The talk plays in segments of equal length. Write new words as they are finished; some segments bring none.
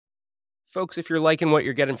Folks, if you're liking what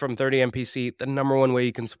you're getting from 30MPC, the number one way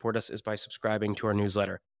you can support us is by subscribing to our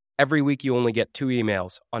newsletter. Every week, you only get 2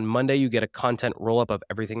 emails. On Monday, you get a content roll-up of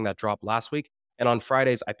everything that dropped last week. And on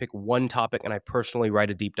Fridays, I pick one topic and I personally write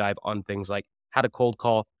a deep dive on things like how to cold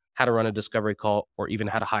call, how to run a discovery call, or even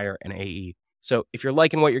how to hire an AE. So if you're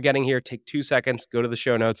liking what you're getting here, take 2 seconds, go to the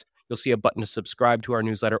show notes. You'll see a button to subscribe to our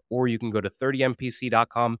newsletter, or you can go to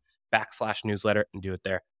 30mpc.com/newsletter and do it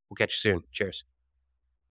there. We'll catch you soon. Cheers.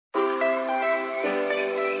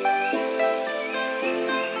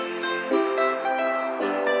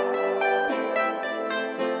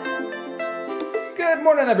 Good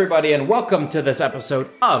morning, everybody, and welcome to this episode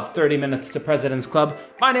of 30 Minutes to President's Club.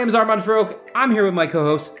 My name is Armand Farouk. I'm here with my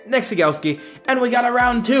co-host, Nick Sigelski, and we got a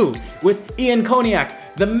round 2 with Ian Koniak,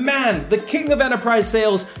 the man, the king of enterprise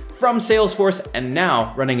sales from Salesforce, and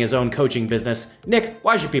now running his own coaching business. Nick,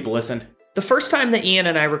 why should people listen? The first time that Ian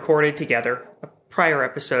and I recorded together, a prior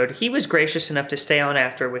episode, he was gracious enough to stay on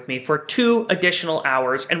after with me for 2 additional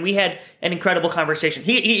hours, and we had an incredible conversation.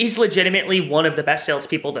 He's legitimately one of the best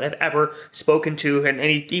salespeople that I've ever spoken to, and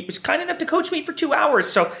he was kind enough to coach me for 2 hours.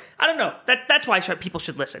 So I don't know. That's why people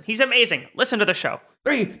should listen. He's amazing. Listen to the show.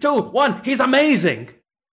 3, 2, 1. He's amazing.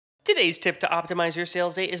 Today's tip to optimize your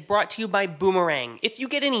sales day is brought to you by Boomerang. If you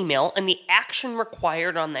get an email and the action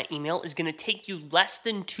required on that email is going to take you less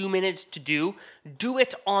than 2 minutes to do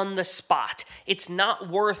it on the spot. It's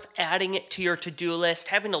not worth adding it to your to-do list,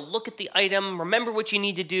 having to look at the item, remember what you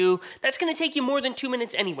need to do. That's going to take you more than 2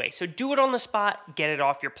 minutes anyway, so do it on the spot, get it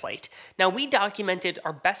off your plate. Now, we documented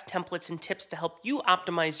our best templates and tips to help you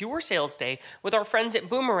optimize your sales day with our friends at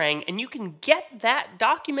Boomerang, and you can get that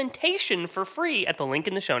documentation for free at the link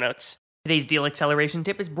in the show notes. Today's deal acceleration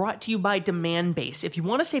tip is brought to you by Demandbase. If you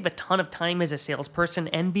want to save a ton of time as a salesperson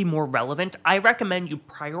and be more relevant, I recommend you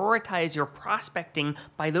prioritize your prospecting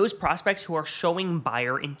by those prospects who are showing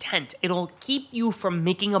buyer intent. It'll keep you from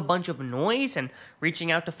making a bunch of noise and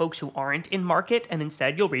reaching out to folks who aren't in market, and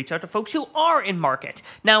instead you'll reach out to folks who are in market.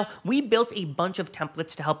 Now, we built a bunch of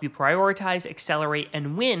templates to help you prioritize, accelerate,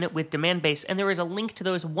 and win with Demandbase, and there is a link to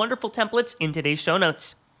those wonderful templates in today's show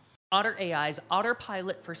notes. Otter AI's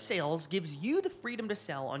Autopilot for Sales gives you the freedom to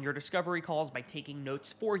sell on your discovery calls by taking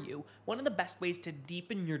notes for you. One of the best ways to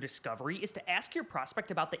deepen your discovery is to ask your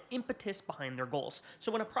prospect about the impetus behind their goals. So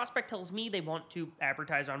when a prospect tells me they want to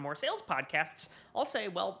advertise on more sales podcasts, I'll say,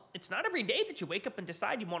 well, it's not every day that you wake up and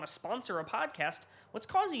decide you want to sponsor a podcast. What's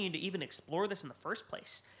causing you to even explore this in the first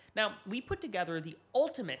place? Now, we put together the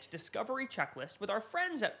ultimate discovery checklist with our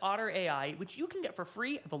friends at Otter AI, which you can get for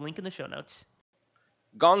free at the link in the show notes.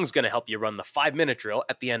 Gong's going to help you run the 5-minute drill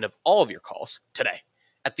at the end of all of your calls today.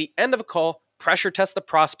 At the end of a call, pressure test the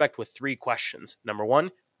prospect with 3 questions. Number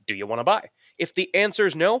 1, do you want to buy? If the answer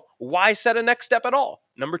is no, why set a next step at all?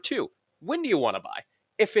 Number 2, when do you want to buy?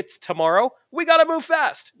 If it's tomorrow, we got to move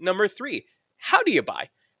fast. Number 3, how do you buy?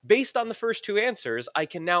 Based on the first 2 answers, I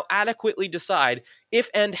can now adequately decide if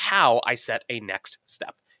and how I set a next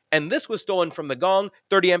step. And this was stolen from the Gong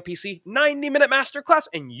 30MPC 90-minute masterclass,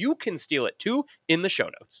 and you can steal it too in the show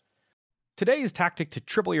notes. Today's tactic to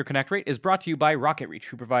triple your connect rate is brought to you by RocketReach,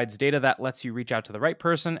 who provides data that lets you reach out to the right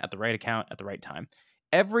person at the right account at the right time.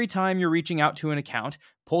 Every time you're reaching out to an account,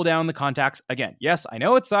 pull down the contacts again. Yes, I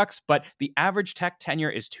know it sucks, but the average tech tenure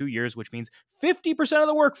is 2 years, which means 50% of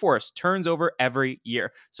the workforce turns over every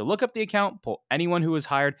year. So look up the account, pull anyone who was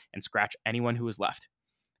hired, and scratch anyone who was left.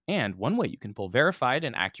 And one way you can pull verified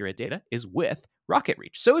and accurate data is with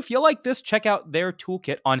RocketReach. So if you like this, check out their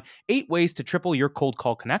toolkit on 8 ways to triple your cold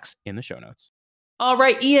call connects in the show notes. All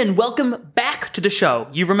right, Ian, welcome back to the show.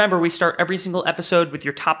 You remember we start every single episode with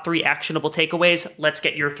your top 3 actionable takeaways. Let's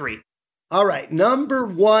get your 3. All right, number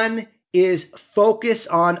 1 is focus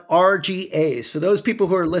on RGAs. For those people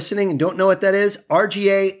who are listening and don't know what that is,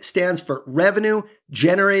 RGA stands for Revenue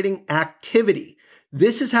Generating Activity.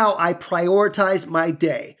 This is how I prioritize my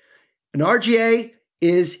day. An RGA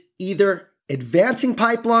is either advancing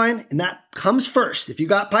pipeline, and that comes first. If you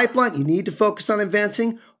got pipeline, you need to focus on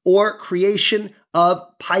advancing, or creation of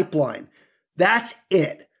pipeline. That's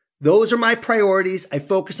it. Those are my priorities. I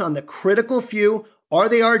focus on the critical few. Are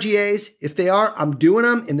they RGAs? If they are, I'm doing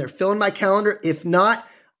them and they're filling my calendar. If not,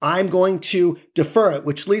 I'm going to defer it,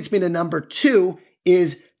 which leads me to number 2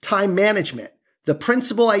 is time management. The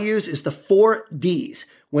principle I use is the 4 Ds.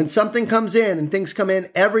 When something comes in and things come in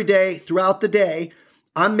every day throughout the day,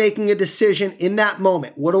 I'm making a decision in that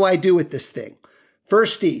moment. What do I do with this thing?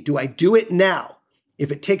 First D, do I do it now? If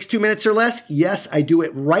it takes 2 minutes or less, yes, I do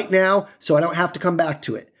it right now so I don't have to come back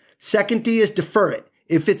to it. Second D is defer it.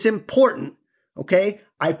 If it's important, okay,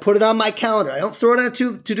 I put it on my calendar. I don't throw it on a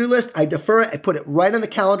to-do list. I defer it. I put it right on the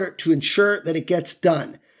calendar to ensure that it gets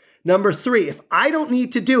done. Number 3, if I don't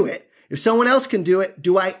need to do it, if someone else can do it,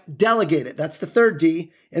 do I delegate it? That's the third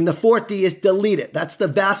D. And the fourth D is delete it. That's the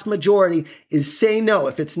vast majority, is say no.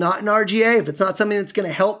 If it's not an RGA, if it's not something that's going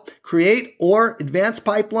to help create or advance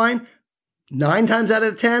pipeline, 9 times out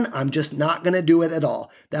of 10, I'm just not going to do it at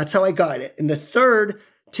all. That's how I guide it. And the third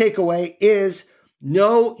takeaway is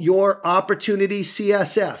know your opportunity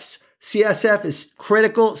CSFs. CSF is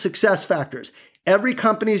critical success factors. Every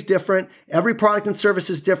company is different. Every product and service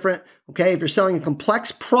is different. Okay. If you're selling a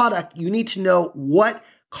complex product, you need to know what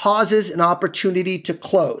causes an opportunity to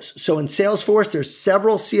close. So in Salesforce, there's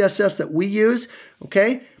several CSFs that we use.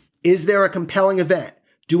 Okay. Is there a compelling event?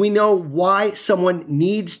 Do we know why someone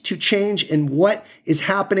needs to change and what is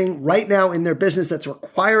happening right now in their business that's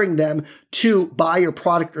requiring them to buy your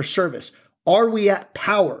product or service? Are we at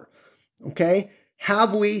power? Okay.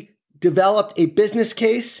 Have we developed a business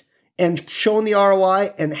case and shown the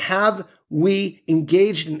ROI, and have we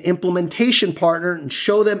engaged an implementation partner and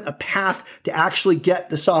show them a path to actually get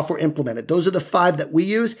the software implemented? Those are the 5 that we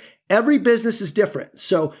use. Every business is different.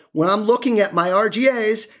 So when I'm looking at my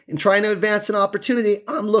RGAs and trying to advance an opportunity,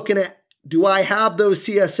 I'm looking at, do I have those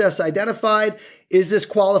CSFs identified? Is this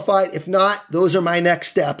qualified? If not, those are my next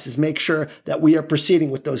steps, is make sure that we are proceeding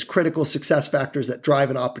with those critical success factors that drive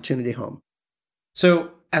an opportunity home.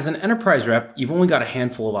 So as an enterprise rep, you've only got a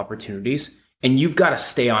handful of opportunities, and you've got to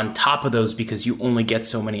stay on top of those because you only get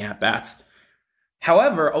so many at-bats.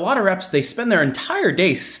 However, a lot of reps, they spend their entire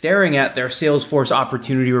day staring at their Salesforce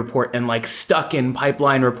opportunity report and like stuck in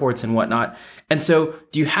pipeline reports and whatnot. And so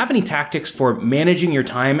do you have any tactics for managing your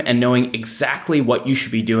time and knowing exactly what you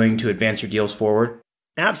should be doing to advance your deals forward?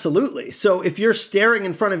 Absolutely. So if you're staring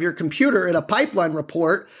in front of your computer at a pipeline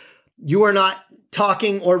report, you are not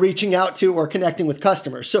talking or reaching out to or connecting with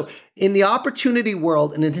customers. So in the opportunity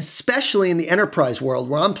world, and especially in the enterprise world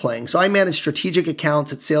where I'm playing, so I manage strategic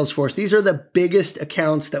accounts at Salesforce. These are the biggest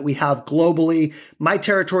accounts that we have globally. My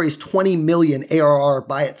territory is 20 million ARR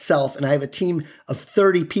by itself, and I have a team of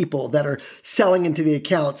 30 people that are selling into the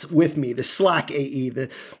accounts with me, the Slack AE, the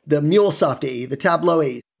MuleSoft AE, the Tableau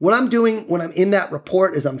AE. What I'm doing when I'm in that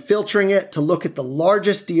report is I'm filtering it to look at the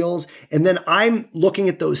largest deals, and then I'm looking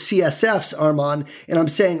at those CSFs, Armand, and I'm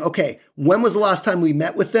saying, okay, when was the last time we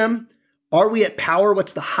met with them? Are we at power?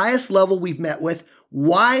 What's the highest level we've met with?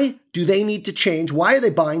 Why do they need to change? Why are they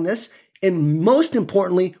buying this? And most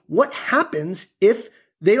importantly, what happens if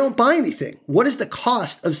they don't buy anything? What is the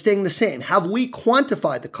cost of staying the same? Have we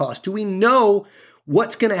quantified the cost? Do we know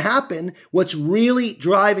what's going to happen? What's really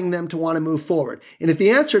driving them to want to move forward? And if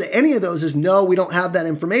the answer to any of those is no, we don't have that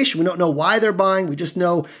information. We don't know why they're buying. We just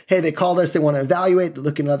know, hey, they called us. They want to evaluate. They're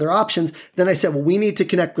looking at other options. Then I said, well, we need to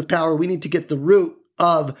connect with power. We need to get the root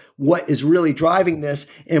of what is really driving this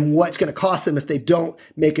and what's going to cost them if they don't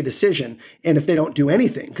make a decision and if they don't do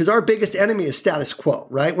anything. Because our biggest enemy is status quo,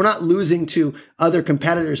 right? We're not losing to other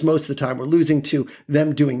competitors most of the time. We're losing to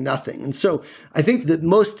them doing nothing. And so I think the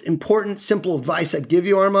most important, simple advice I'd give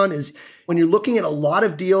you, Armand, is when you're looking at a lot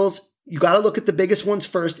of deals, you got to look at the biggest ones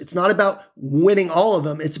first. It's not about winning all of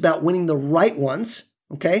them. It's about winning the right ones.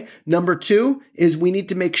 Okay. Number 2 is we need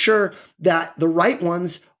to make sure that the right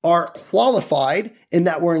ones are qualified and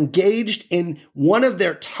that we're engaged in one of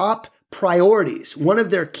their top priorities, one of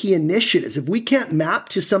their key initiatives. If we can't map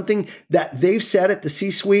to something that they've said at the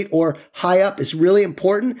C-suite or high up is really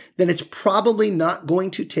important, then it's probably not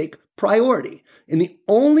going to take priority. And the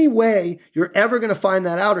only way you're ever going to find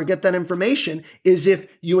that out or get that information is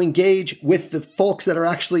if you engage with the folks that are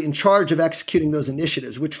actually in charge of executing those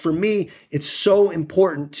initiatives, which for me, it's so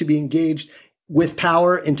important to be engaged with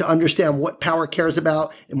power and to understand what power cares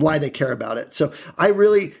about and why they care about it. So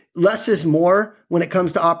less is more when it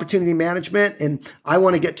comes to opportunity management, and I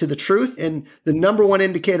want to get to the truth. And the number one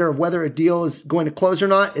indicator of whether a deal is going to close or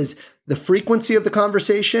not is the frequency of the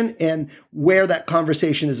conversation and where that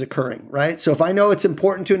conversation is occurring, right? So if I know it's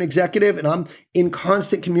important to an executive and I'm in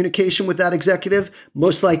constant communication with that executive,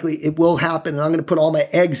 most likely it will happen. And I'm going to put all my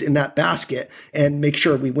eggs in that basket and make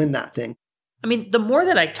sure we win that thing. I mean, the more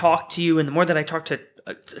that I talk to you and the more that I talk to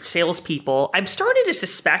salespeople, I'm starting to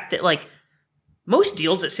suspect that like most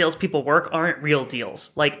deals that salespeople work aren't real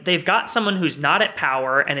deals. Like they've got someone who's not at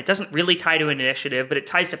power and it doesn't really tie to an initiative, but it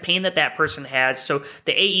ties to pain that person has. So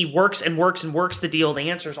the AE works and works and works the deal.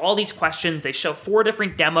 They answers all these questions. They show 4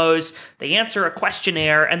 different demos. They answer a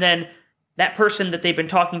questionnaire. And then that person that they've been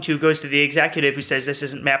talking to goes to the executive who says this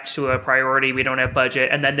isn't mapped to a priority, we don't have budget,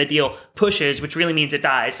 and then the deal pushes, which really means it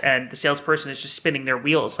dies, and the salesperson is just spinning their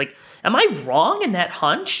wheels. Like, am I wrong in that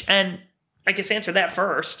hunch? And I guess answer that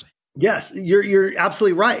first. Yes, you're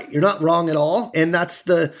absolutely right. You're not wrong at all. And that's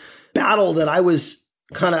the battle that I was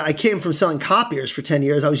I came from selling copiers for 10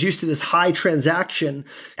 years. I was used to this high transaction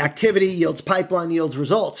activity yields pipeline, yields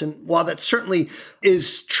results. And while that certainly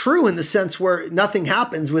is true in the sense where nothing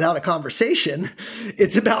happens without a conversation,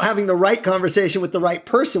 it's about having the right conversation with the right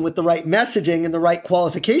person, with the right messaging and the right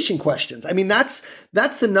qualification questions. I mean, that's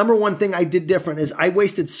the number one thing I did different is I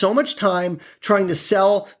wasted so much time trying to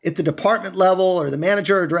sell at the department level or the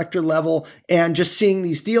manager or director level and just seeing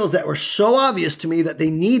these deals that were so obvious to me that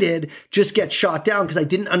they needed just get shot down because I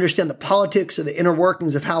didn't understand the politics or the inner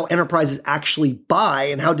workings of how enterprises actually buy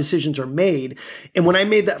and how decisions are made. And when I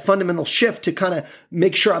made that fundamental shift to kind of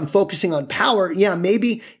make sure I'm focusing on power, yeah,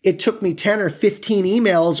 maybe it took me 10 or 15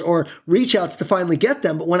 emails or reach outs to finally get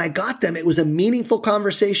them. But when I got them, it was a meaningful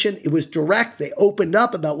conversation. It was direct. They opened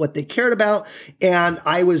up about what they cared about. And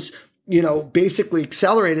I was basically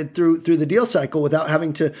accelerated through the deal cycle without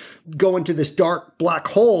having to go into this dark black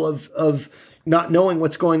hole of not knowing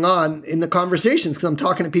what's going on in the conversations because I'm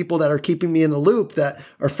talking to people that are keeping me in the loop that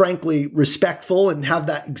are frankly respectful and have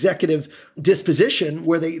that executive disposition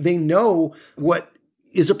where they know what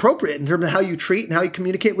is appropriate in terms of how you treat and how you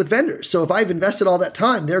communicate with vendors. So if I've invested all that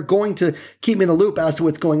time, they're going to keep me in the loop as to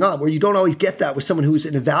what's going on, where you don't always get that with someone who's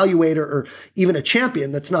an evaluator or even a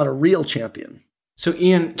champion that's not a real champion. So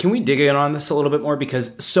Ian, can we dig in on this a little bit more?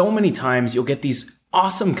 Because so many times you'll get these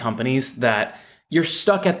awesome companies that you're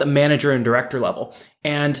stuck at the manager and director level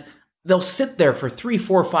and they'll sit there for 3,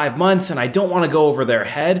 4, 5 months and I don't want to go over their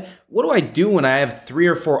head. What do I do when I have 3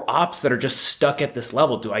 or 4 ops that are just stuck at this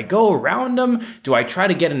level? Do I go around them? Do I try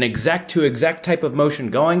to get an exec to exec type of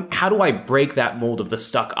motion going? How do I break that mold of the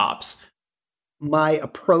stuck ops? My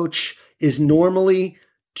approach is normally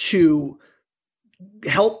to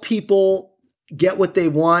help people get what they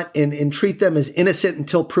want and treat them as innocent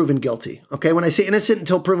until proven guilty. Okay. When I say innocent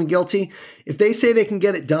until proven guilty, if they say they can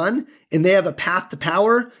get it done and they have a path to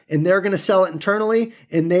power and they're going to sell it internally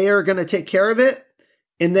and they are going to take care of it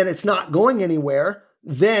and then it's not going anywhere,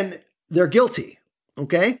 then they're guilty.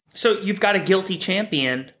 Okay. So you've got a guilty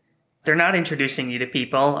champion. They're not introducing you to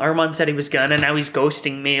people. Armand said he was gonna, now he's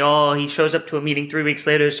ghosting me. Oh, he shows up to a meeting 3 weeks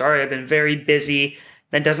later. Sorry, I've been very busy.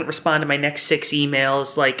 Then doesn't respond to my next 6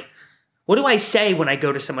 emails. Like, what do I say when I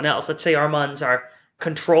go to someone else? Let's say Armand's our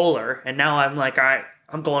controller, and now I'm like, all right,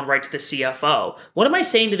 I'm going right to the CFO. What am I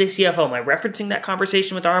saying to the CFO? Am I referencing that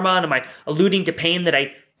conversation with Armand? Am I alluding to pain that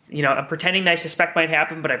I'm pretending that I suspect might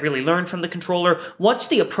happen, but I've really learned from the controller? What's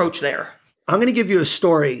the approach there? I'm going to give you a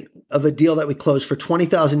story of a deal that we closed for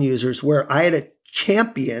 20,000 users where I had a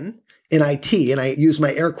champion in IT, and I use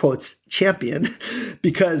my air quotes champion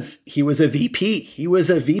because he was a VP. He was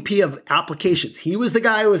a VP of applications. He was the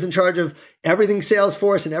guy who was in charge of everything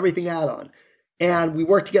Salesforce and everything add-on. And we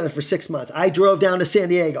worked together for 6 months. I drove down to San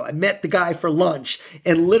Diego. I met the guy for lunch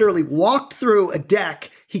and literally walked through a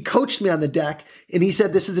deck. He coached me on the deck and he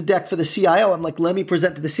said, this is the deck for the CIO. I'm like, let me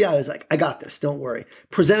present to the CIO. He's like, I got this. Don't worry.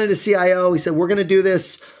 Presented to CIO. He said, we're going to do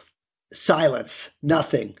this. Silence.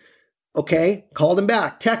 Nothing. Okay. Called him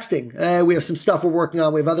back. Texting. We have some stuff we're working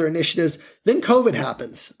on. We have other initiatives. Then COVID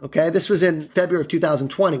happens. Okay. This was in February of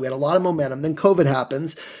 2020. We had a lot of momentum. Then COVID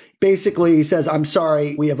happens. Basically, he says, I'm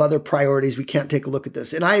sorry, we have other priorities. We can't take a look at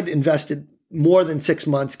this. And I had invested more than 6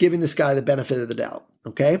 months giving this guy the benefit of the doubt.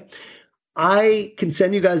 Okay. I can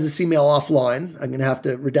send you guys this email offline. I'm going to have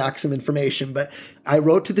to redact some information, but I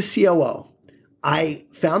wrote to the COO. I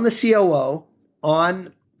found the COO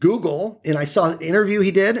on Google and I saw an interview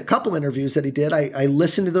he did, a couple interviews that he did. I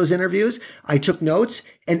listened to those interviews. I took notes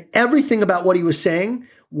and everything about what he was saying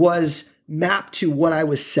was mapped to what I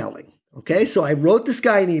was selling. Okay. So I wrote this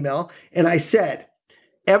guy an email and I said,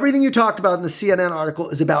 everything you talked about in the CNN article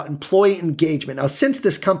is about employee engagement. Now, since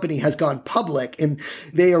this company has gone public and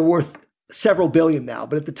they are worth several billion now,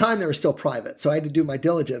 but at the time they were still private. So I had to do my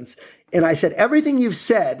diligence. And I said, everything you've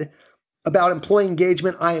said about employee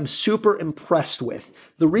engagement, I am super impressed with.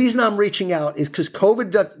 The reason I'm reaching out is because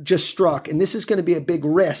COVID just struck, and this is going to be a big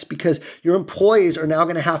risk because your employees are now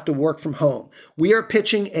going to have to work from home. We are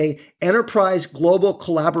pitching a enterprise global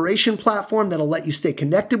collaboration platform that'll let you stay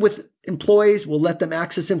connected with employees. We'll let them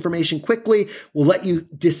access information quickly. We'll let you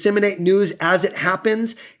disseminate news as it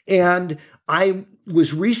happens. And I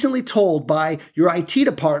was recently told by your IT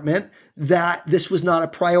department that this was not a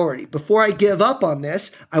priority. Before I give up on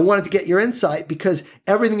this, I wanted to get your insight because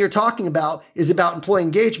everything you're talking about is about employee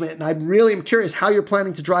engagement. And I really am curious how you're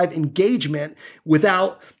planning to drive engagement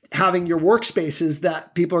without having your workspaces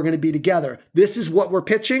that people are going to be together. This is what we're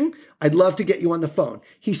pitching. I'd love to get you on the phone.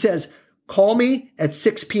 He says, call me at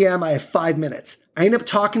 6 p.m. I have 5 minutes. I end up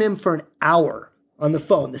talking to him for an hour on the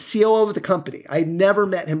phone, the COO of the company. I had never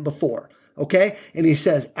met him before. Okay. And he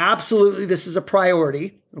says, absolutely, this is a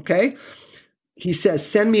priority. Okay. he says,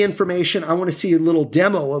 send me information. I want to see a little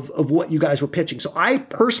demo of what you guys were pitching. So I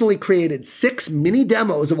personally created 6 mini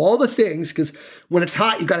demos of all the things, because when it's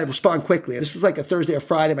hot, you got to respond quickly. This was like a Thursday or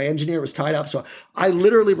Friday. My engineer was tied up. So I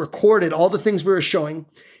literally recorded all the things we were showing.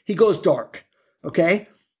 He goes dark. Okay.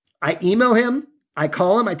 I email him. I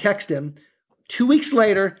call him. I text him. 2 weeks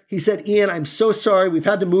later, he said, Ian, I'm so sorry. We've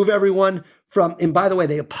had to move everyone from, and by the way,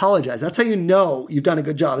 they apologize. That's how you know you've done a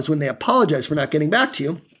good job, is when they apologize for not getting back to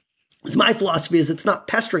you. Because my philosophy is it's not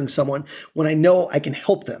pestering someone when I know I can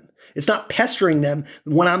help them. It's not pestering them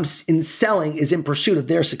when I'm in selling is in pursuit of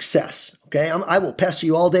their success. Okay. I will pester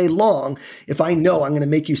you all day long if I know I'm going to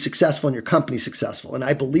make you successful and your company successful. And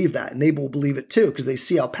I believe that, and they will believe it too, because they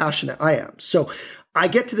see how passionate I am. So I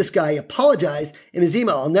get to this guy, he apologized in his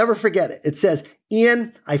email. I'll never forget it. It says,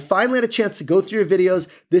 Ian, I finally had a chance to go through your videos.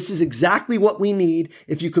 This is exactly what we need.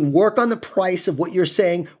 If you can work on the price of what you're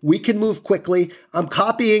saying, we can move quickly. I'm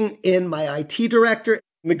copying in my IT director.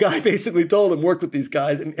 And the guy basically told him, work with these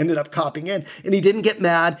guys, and ended up copying in. And he didn't get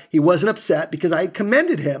mad. He wasn't upset because I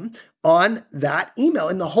commended him on that email.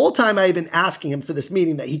 And the whole time I had been asking him for this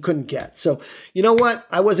meeting that he couldn't get. So you know what?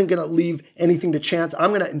 I wasn't going to leave anything to chance. I'm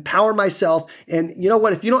going to empower myself. And you know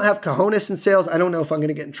what? If you don't have cojones in sales, I don't know if I'm going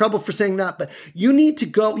to get in trouble for saying that, but you need to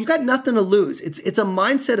go. You got nothing to lose. It's a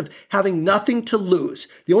mindset of having nothing to lose.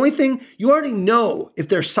 The only thing, you already know if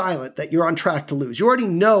they're silent that you're on track to lose. You already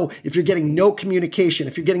know if you're getting no communication,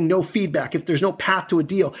 if you're getting no feedback, if there's no path to a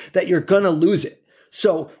deal, that you're going to lose it.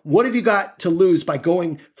 So what have you got to lose by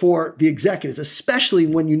going for the executives, especially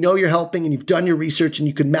when you know you're helping and you've done your research and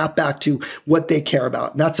you can map back to what they care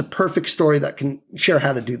about? And that's a perfect story that can share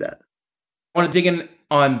how to do that. I want to dig in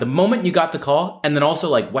on the moment you got the call, and then also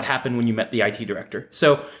like what happened when you met the IT director.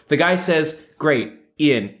 So the guy says, great,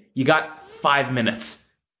 Ian, you got 5 minutes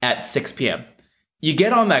at 6 p.m. You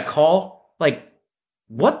get on that call, like,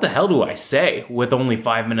 what the hell do I say with only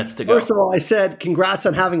 5 minutes to go? First of all, I said, congrats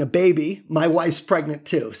on having a baby. My wife's pregnant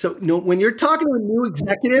too. So when you're talking to a new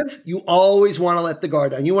executive, you always want to let the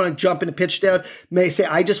guard down. You want to jump into pitch down. May say,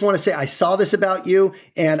 I just want to say, I saw this about you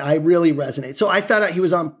and I really resonate. So I found out he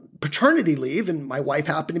was on paternity leave and my wife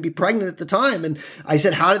happened to be pregnant at the time. And I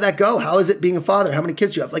said, how did that go? How is it being a father? How many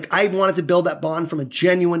kids do you have? Like, I wanted to build that bond from a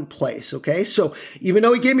genuine place. Okay. So even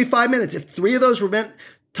though he gave me 5 minutes, if 3 of those were meant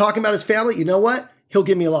talking about his family, you know what? He'll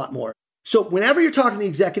give me a lot more. So whenever you're talking to the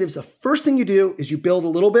executives, the first thing you do is you build a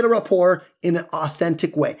little bit of rapport in an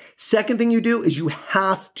authentic way. Second thing you do is you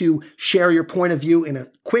have to share your point of view in a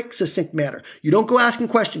quick, succinct manner. You don't go asking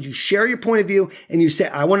questions. You share your point of view and you say,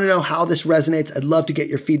 I want to know how this resonates. I'd love to get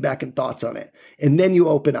your feedback and thoughts on it. And then you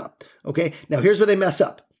open up. Okay. Now here's where they mess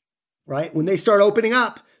up, right? When they start opening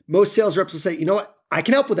up, most sales reps will say, you know what? I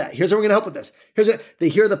can help with that. Here's how we're going to help with this. They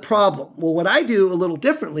hear the problem. Well, what I do a little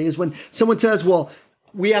differently is when someone says, well,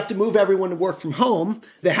 we have to move everyone to work from home,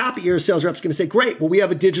 the happy ear sales rep is going to say, great, well, we have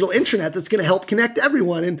a digital intranet that's going to help connect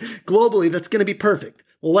everyone. And globally, that's going to be perfect.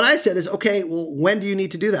 Well, what I said is, okay, well, when do you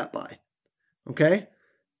need to do that by? Okay.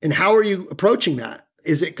 And how are you approaching that?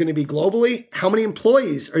 Is it going to be globally? How many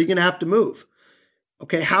employees are you going to have to move?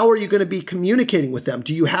 Okay, how are you going to be communicating with them?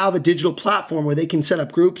 Do you have a digital platform where they can set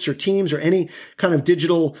up groups or teams or any kind of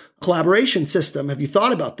digital collaboration system? Have you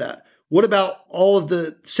thought about that? What about all of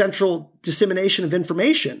the central dissemination of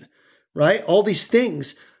information, right? All these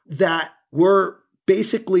things that we're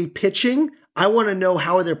basically pitching. I want to know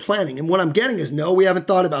how they're planning. And what I'm getting is, no, we haven't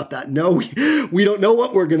thought about that. No, we don't know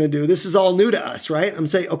what we're going to do. This is all new to us, right? I'm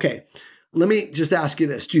saying, okay, let me just ask you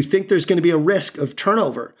this. Do you think there's going to be a risk of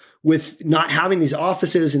turnover with not having these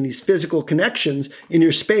offices and these physical connections in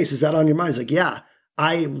your space? Is that on your mind? It's like, yeah,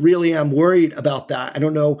 I really am worried about that. I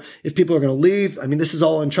don't know if people are going to leave. I mean, this is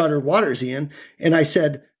all uncharted waters, Ian. And I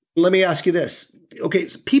said, let me ask you this. Okay,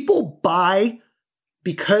 so people buy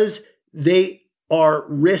because they are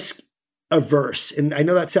risk averse. And I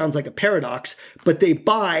know that sounds like a paradox, but they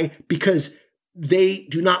buy because they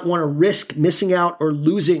do not want to risk missing out or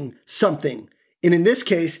losing something. And in this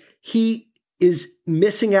case, he is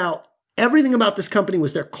missing out. Everything about this company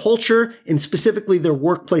was their culture and specifically their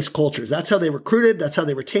workplace cultures. That's how they recruited. That's how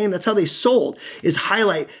they retained. That's how they sold, is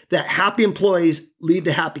highlight that happy employees lead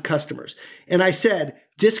to happy customers. And I said,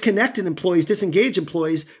 disconnected employees, disengaged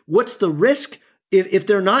employees, what's the risk if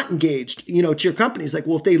they're not engaged, to your company? It's like,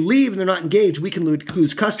 well, if they leave and they're not engaged, we can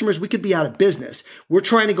lose customers. We could be out of business. We're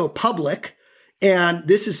trying to go public. And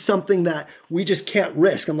this is something that we just can't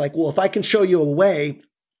risk. I'm like, well, if I can show you a way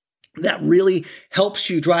that really helps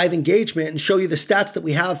you drive engagement and show you the stats that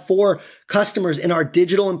we have for customers in our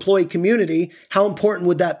digital employee community. How important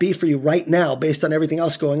would that be for you right now based on everything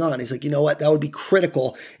else going on? He's like, you know what? That would be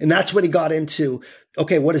critical. And that's when he got into,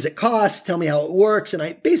 okay, what does it cost? Tell me how it works. And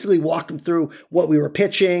I basically walked him through what we were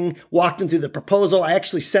pitching, walked him through the proposal. I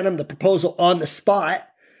actually sent him the proposal on the spot.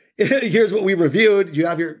 Here's what we reviewed. You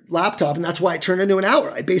have your laptop. And that's why it turned into an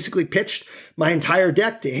hour. I basically pitched my entire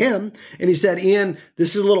deck to him. And he said, Ian,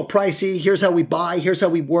 this is a little pricey. Here's how we buy. Here's how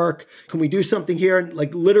we work. Can we do something here? And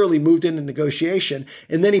like literally moved into negotiation.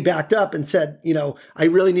 And then he backed up and said, I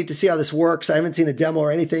really need to see how this works. I haven't seen a demo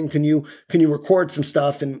or anything. Can you record some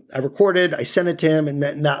stuff? And I recorded, I sent it to him. And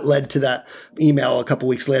that led to that email a couple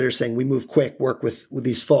weeks later saying, we move quick, work with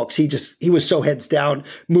these folks. He was so heads down,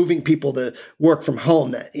 moving people to work from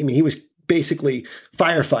home that, he was basically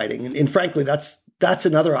firefighting. And frankly, that's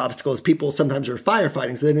another obstacle is people sometimes are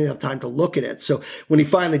firefighting, so they didn't have time to look at it. So when he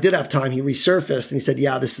finally did have time, he resurfaced and he said,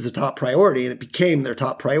 yeah, this is a top priority. And it became their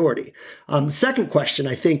top priority. The second question,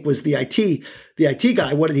 I think, was the IT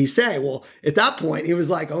guy. What did he say? Well, at that point, he was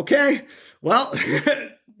like, okay, well,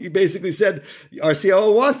 he basically said, our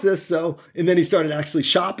COO wants this. So, and then he started actually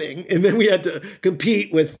shopping. And then we had to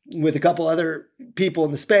compete with a couple other people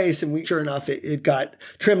in the space. And sure enough, it got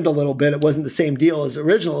trimmed a little bit. It wasn't the same deal as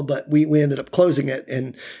original, but we ended up closing it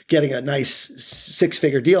and getting a nice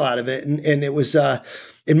 6-figure deal out of it. And it was,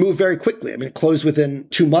 it moved very quickly. It closed within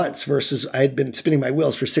 2 months versus I had been spinning my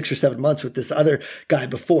wheels for 6 or 7 months with this other guy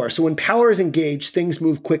before. So when power is engaged, things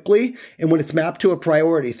move quickly. And when it's mapped to a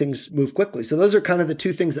priority, things move quickly. So those are kind of the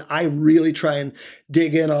two things that I really try and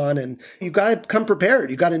dig in on. And you've got to come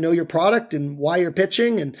prepared. You got to know your product and why you're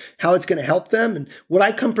pitching and how it's going to help them. And what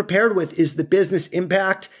I come prepared with is the business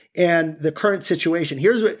impact and the current situation.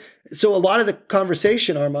 So a lot of the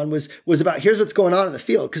conversation, Armand, was about here's what's going on in the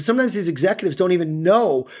field. Because sometimes these executives don't even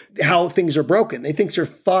know how things are broken. They think they're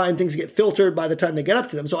fine. Things get filtered by the time they get up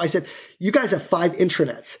to them. So I said, you guys have 5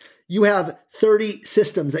 intranets. You have 30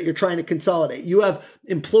 systems that you're trying to consolidate. You have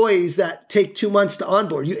employees that take 2 months to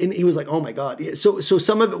onboard. And he was like, oh my God. So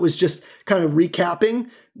some of it was just kind of recapping.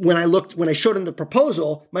 When I showed him the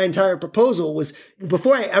proposal, my entire proposal was,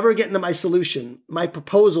 before I ever get into my solution, my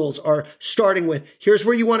proposals are starting with, here's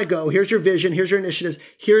where you want to go. Here's your vision. Here's your initiatives.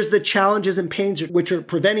 Here's the challenges and pains which are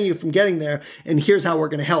preventing you from getting there. And here's how we're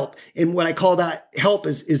going to help. And what I call that help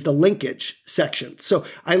is the linkage section. So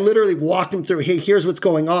I literally walked him through, hey, here's what's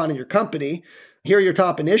going on in your company. Here are your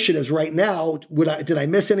top initiatives right now. Did I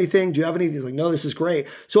miss anything? Do you have anything? He's like, no, this is great.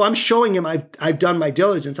 So I'm showing him I've done my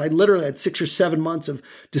diligence. I literally had 6 or 7 months of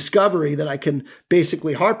discovery that I can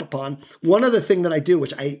basically harp upon. One other thing that I do,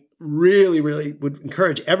 which I really, really would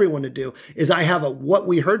encourage everyone to do, is I have a what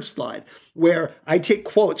we heard slide where I take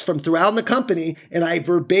quotes from throughout the company and I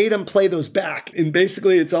verbatim play those back. And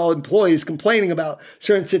basically it's all employees complaining about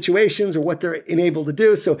certain situations or what they're enabled to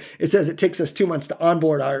do. So it says it takes us 2 months to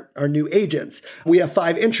onboard our new agents. We have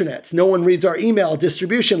 5 intranets. No one reads our email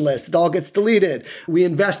distribution list. It all gets deleted. We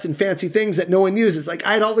invest in fancy things that no one uses. Like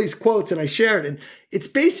I had all these quotes and I shared, and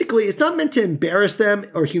it's not meant to embarrass them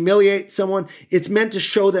or humiliate someone. It's meant to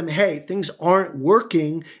show them, hey, things aren't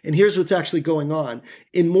working and here's what's actually going on.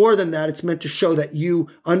 And more than that, it's meant to show that you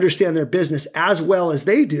understand their business as well as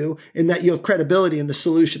they do and that you have credibility in the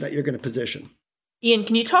solution that you're going to position. Ian,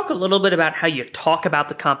 can you talk a little bit about how you talk about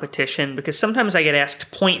the competition? Because sometimes I get asked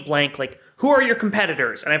point blank, like, who are your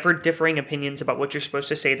competitors? And I've heard differing opinions about what you're supposed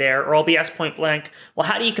to say there. Or I'll be asked point blank, well,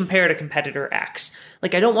 how do you compare to competitor X?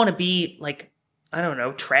 Like, I don't want to be like, I don't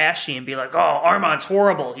know, trashy and be like, oh, Armand's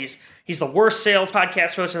horrible. He's the worst sales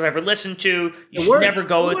podcast host I've ever listened to. You should never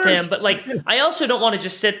go with him. But like, I also don't want to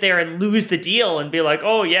just sit there and lose the deal and be like,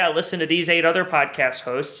 oh yeah, listen to these 8 other podcast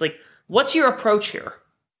hosts. Like, what's your approach here?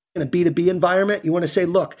 In a B2B environment, you want to say,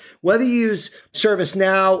 look, whether you use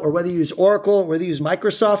ServiceNow or whether you use Oracle or whether you use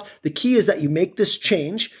Microsoft, the key is that you make this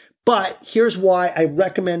change. But here's why I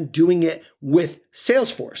recommend doing it with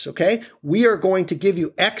Salesforce, okay? We are going to give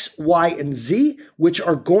you X, Y, and Z, which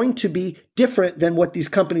are going to be different than what these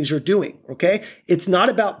companies are doing, okay? It's not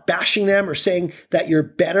about bashing them or saying that you're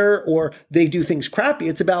better or they do things crappy.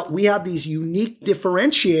 It's about we have these unique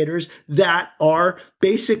differentiators that are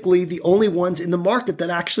basically the only ones in the market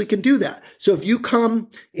that actually can do that. So if you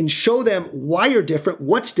come and show them why you're different,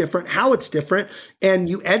 what's different, how it's different, and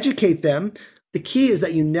you educate them, the key is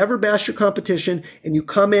that you never bash your competition and you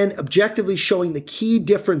come in objectively showing the key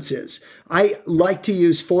differences. I like to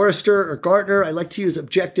use Forrester or Gartner. I like to use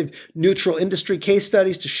objective neutral industry case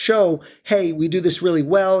studies to show, hey, we do this really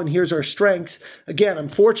well and here's our strengths. Again, I'm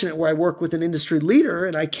fortunate where I work with an industry leader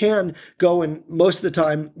and I can go and most of the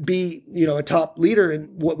time be, a top leader in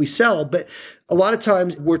what we sell. But a lot of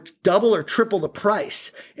times we're double or triple the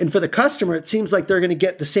price. And for the customer, it seems like they're going to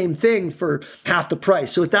get the same thing for half the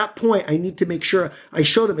price. So at that point, I need to make sure I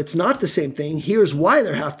show them it's not the same thing. Here's why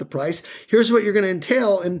they're half the price. Here's what you're going to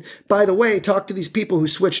entail. And by the way, talk to these people who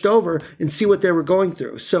switched over and see what they were going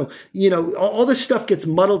through. So, all this stuff gets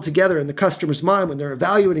muddled together in the customer's mind when they're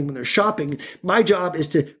evaluating, when they're shopping. My job is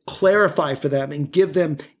to clarify for them and give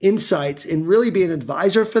them insights and really be an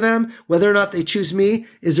advisor for them. Whether or not they choose me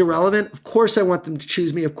is irrelevant. Of course, I want them to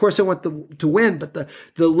choose me. Of course, I want them to win. But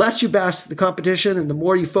the less you bash the competition and the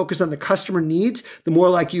more you focus on the customer needs, the more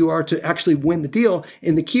likely you are to actually win the deal.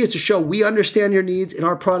 And the key is to show we understand your needs and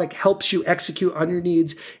our product helps you execute on your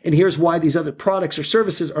needs. And here's why these other products or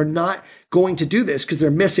services are not going to do this, because they're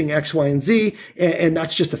missing X, Y, and Z. And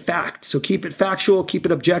that's just a fact. So keep it factual, keep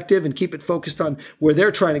it objective, and keep it focused on where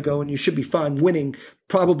they're trying to go. And you should be fine winning.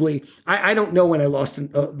 Probably, I don't know when I lost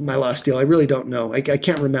my last deal. I really don't know. I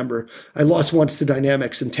can't remember. I lost once to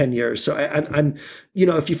Dynamics in 10 years. So I'm,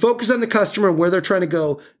 if you focus on the customer and where they're trying to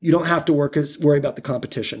go, you don't have to worry about the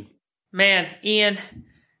competition. Man, Ian,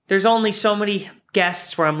 there's only so many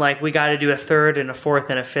guests where I'm like, we got to do a third and a fourth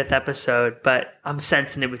and a fifth episode, but I'm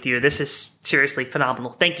sensing it with you. This is seriously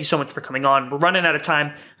phenomenal. Thank you so much for coming on. We're running out of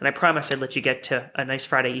time, and I promise I'd let you get to a nice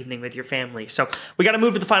Friday evening with your family. So we got to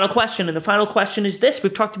move to the final question, and the final question is this.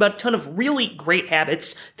 We've talked about a ton of really great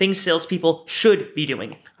habits, things salespeople should be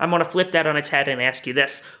doing. I want to flip that on its head and ask you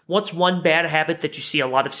this. What's one bad habit that you see a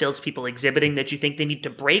lot of salespeople exhibiting that you think they need to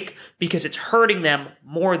break because it's hurting them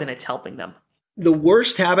more than it's helping them? The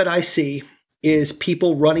worst habit I see is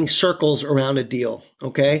people running circles around a deal,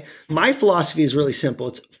 okay? My philosophy is really simple.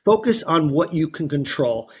 It's focus on what you can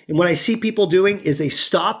control. And what I see people doing is they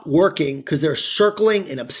stop working because they're circling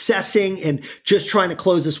and obsessing and just trying to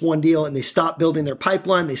close this one deal, and they stop building their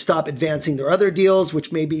pipeline. They stop advancing their other deals,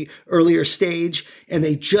 which may be earlier stage, and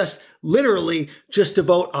they just literally just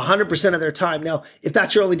devote 100% of their time. Now, if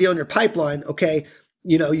that's your only deal in your pipeline, okay,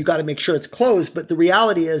 you got to make sure it's closed. But the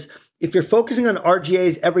reality is, if you're focusing on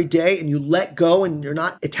RGAs every day and you let go and you're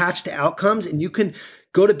not attached to outcomes, and you can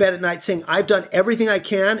go to bed at night saying, I've done everything I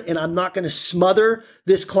can and I'm not going to smother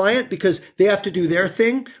this client because they have to do their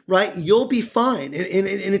thing, right? You'll be fine. And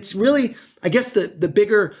it's really, I guess the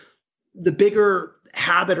bigger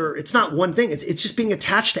habit, or it's not one thing, it's just being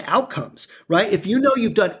attached to outcomes, right? If you know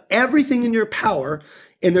you've done everything in your power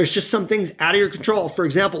and there's just some things out of your control, for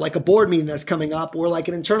example, like a board meeting that's coming up or like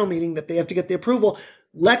an internal meeting that they have to get the approval,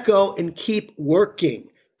 let go and keep working.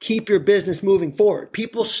 Keep your business moving forward.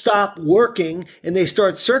 People stop working and they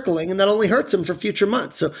start circling, and that only hurts them for future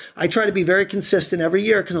months. So I try to be very consistent every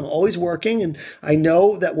year because I'm always working, and I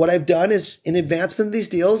know that what I've done is in advancement of these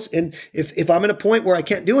deals. And if I'm at a point where I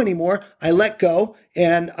can't do anymore, I let go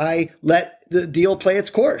and I let the deal play its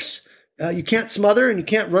course. You can't smother and you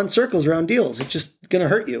can't run circles around deals. It's just going to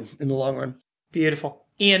hurt you in the long run. Beautiful.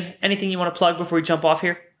 Ian, anything you want to plug before we jump off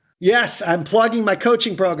here? Yes, I'm plugging my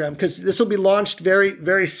coaching program because this will be launched very,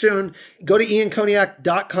 very soon. Go to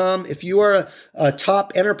iankoniak.com. If you are a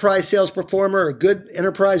top enterprise sales performer, a good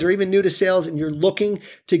enterprise, or even new to sales, and you're looking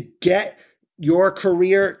to get your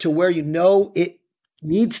career to where you know it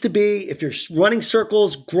needs to be, if you're running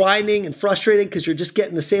circles, grinding and frustrating because you're just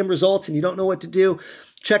getting the same results and you don't know what to do,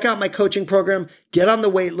 check out my coaching program. Get on the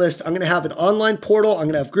wait list. I'm going to have an online portal. I'm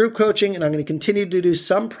going to have group coaching, and I'm going to continue to do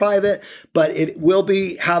some private, but it will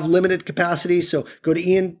have limited capacity. So go to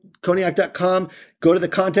iankoniak.com, go to the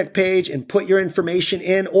contact page and put your information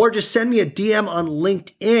in, or just send me a DM on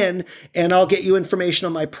LinkedIn and I'll get you information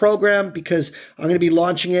on my program, because I'm going to be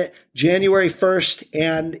launching it January 1st.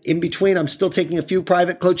 And in between, I'm still taking a few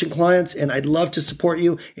private coaching clients, and I'd love to support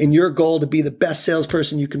you in your goal to be the best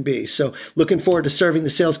salesperson you can be. So looking forward to serving the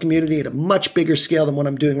sales community at a much bigger scale than what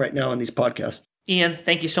I'm doing right now on these podcasts. Ian,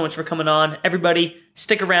 thank you so much for coming on. Everybody,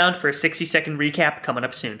 stick around for a 60-second recap coming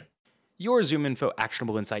up soon. Your ZoomInfo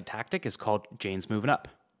actionable insight tactic is called Jane's Moving Up.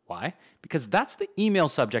 Why? Because that's the email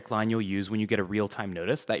subject line you'll use when you get a real-time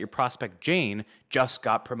notice that your prospect Jane just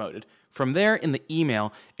got promoted. From there, in the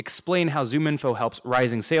email, explain how ZoomInfo helps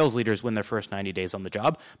rising sales leaders win their first 90 days on the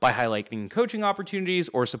job by highlighting coaching opportunities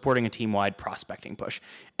or supporting a team-wide prospecting push.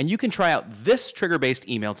 And you can try out this trigger-based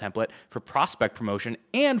email template for prospect promotion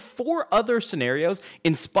and 4 other scenarios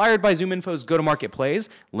inspired by ZoomInfo's go-to-market plays.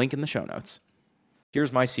 Link in the show notes.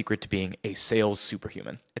 Here's my secret to being a sales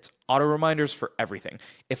superhuman. It's auto reminders for everything.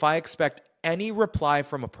 If I expect any reply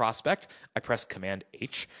from a prospect, I press Command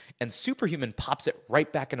H, and Superhuman pops it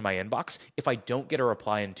right back into my inbox if I don't get a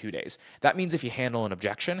reply in 2 days. That means if you handle an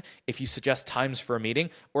objection, if you suggest times for a meeting,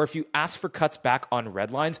 or if you ask for cuts back on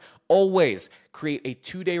red lines, always create a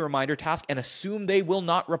 2-day reminder task and assume they will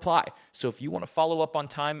not reply. So if you want to follow up on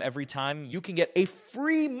time every time, you can get a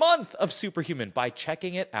free month of Superhuman by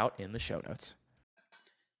checking it out in the show notes.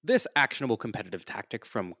 This actionable competitive tactic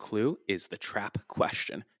from Clue is the trap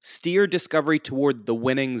question. Steer discovery toward the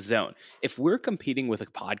winning zone. If we're competing with a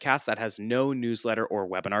podcast that has no newsletter or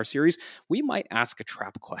webinar series, we might ask a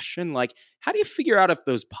trap question like, how do you figure out if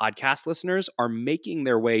those podcast listeners are making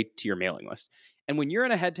their way to your mailing list? And when you're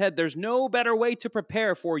in a head-to-head, there's no better way to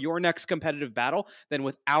prepare for your next competitive battle than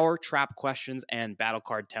with our trap questions and battle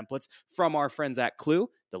card templates from our friends at Clue.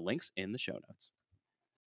 The link's in the show notes.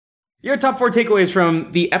 Your top 4 takeaways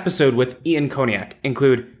from the episode with Ian Koniak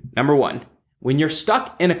include, number 1, when you're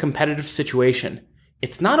stuck in a competitive situation,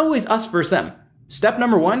 it's not always us versus them. Step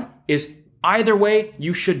number 1 is either way,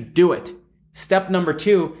 you should do it. Step number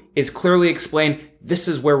 2 is clearly explain this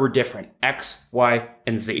is where we're different, X, Y,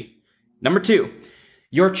 and Z. Number 2,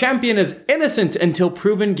 your champion is innocent until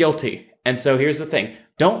proven guilty. And so here's the thing.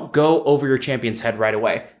 Don't go over your champion's head right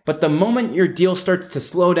away. But the moment your deal starts to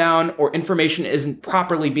slow down or information isn't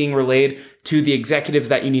properly being relayed to the executives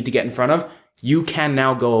that you need to get in front of, you can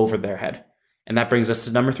now go over their head. And that brings us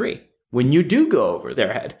to number 3. When you do go over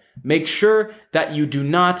their head, make sure that you do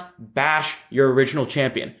not bash your original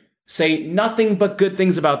champion. Say nothing but good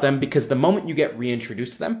things about them, because the moment you get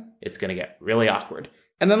reintroduced to them, it's going to get really awkward.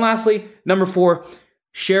 And then lastly, number 4,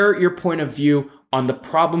 share your point of view on the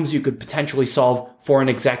problems you could potentially solve for an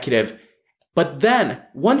executive. But then,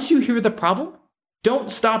 once you hear the problem,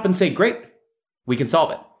 don't stop and say, great, we can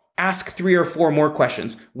solve it. Ask 3 or 4 more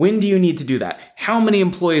questions. When do you need to do that? How many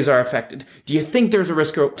employees are affected? Do you think there's a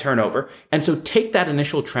risk of turnover? And so take that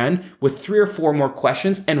initial trend with 3 or 4 more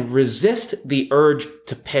questions and resist the urge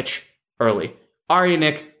to pitch early. Ari and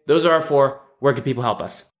Nick, those are our 4. Where can people help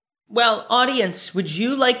us? Well, audience, would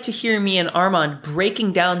you like to hear me and Armand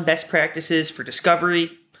breaking down best practices for discovery,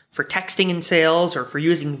 for texting in sales, or for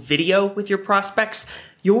using video with your prospects?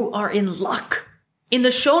 You are in luck. In the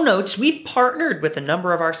show notes, we've partnered with a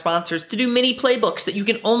number of our sponsors to do mini playbooks that you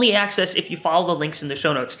can only access if you follow the links in the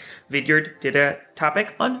show notes. Vidyard did a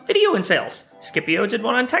topic on video in sales. Scipio did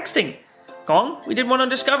one on texting. Gong, we did one on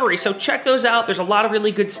discovery. So check those out. There's a lot of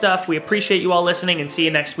really good stuff. We appreciate you all listening, and see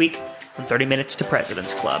you next week on 30 Minutes to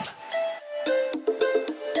President's Club.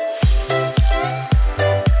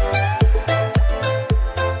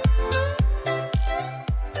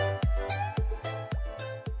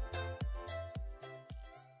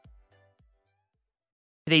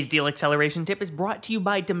 Today's deal acceleration tip is brought to you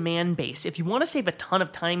by Demandbase. If you want to save a ton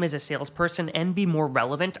of time as a salesperson and be more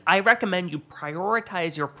relevant, I recommend you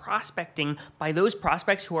prioritize your prospecting by those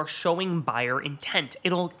prospects who are showing buyer intent.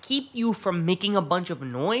 It'll keep you from making a bunch of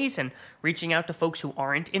noise and reaching out to folks who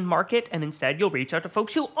aren't in market, and instead you'll reach out to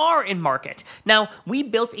folks who are in market. Now, we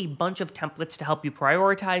built a bunch of templates to help you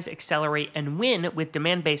prioritize, accelerate, and win with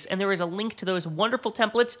Demandbase, and there is a link to those wonderful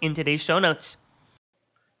templates in today's show notes.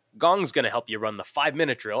 Gong's going to help you run the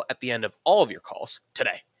 5-minute drill at the end of all of your calls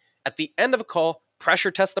today. At the end of a call,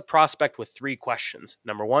 pressure test the prospect with 3 questions.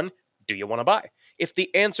 Number 1, do you want to buy? If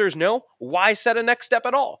the answer is no, why set a next step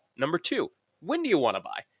at all? Number 2, when do you want to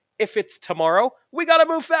buy? If it's tomorrow, we got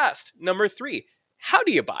to move fast. Number 3, how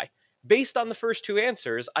do you buy? Based on the first 2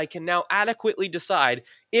 answers, I can now adequately decide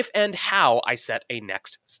if and how I set a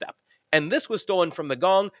next step. And this was stolen from the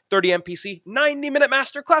Gong 30 MPC 90-minute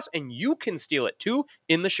masterclass, and you can steal it too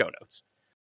in the show notes.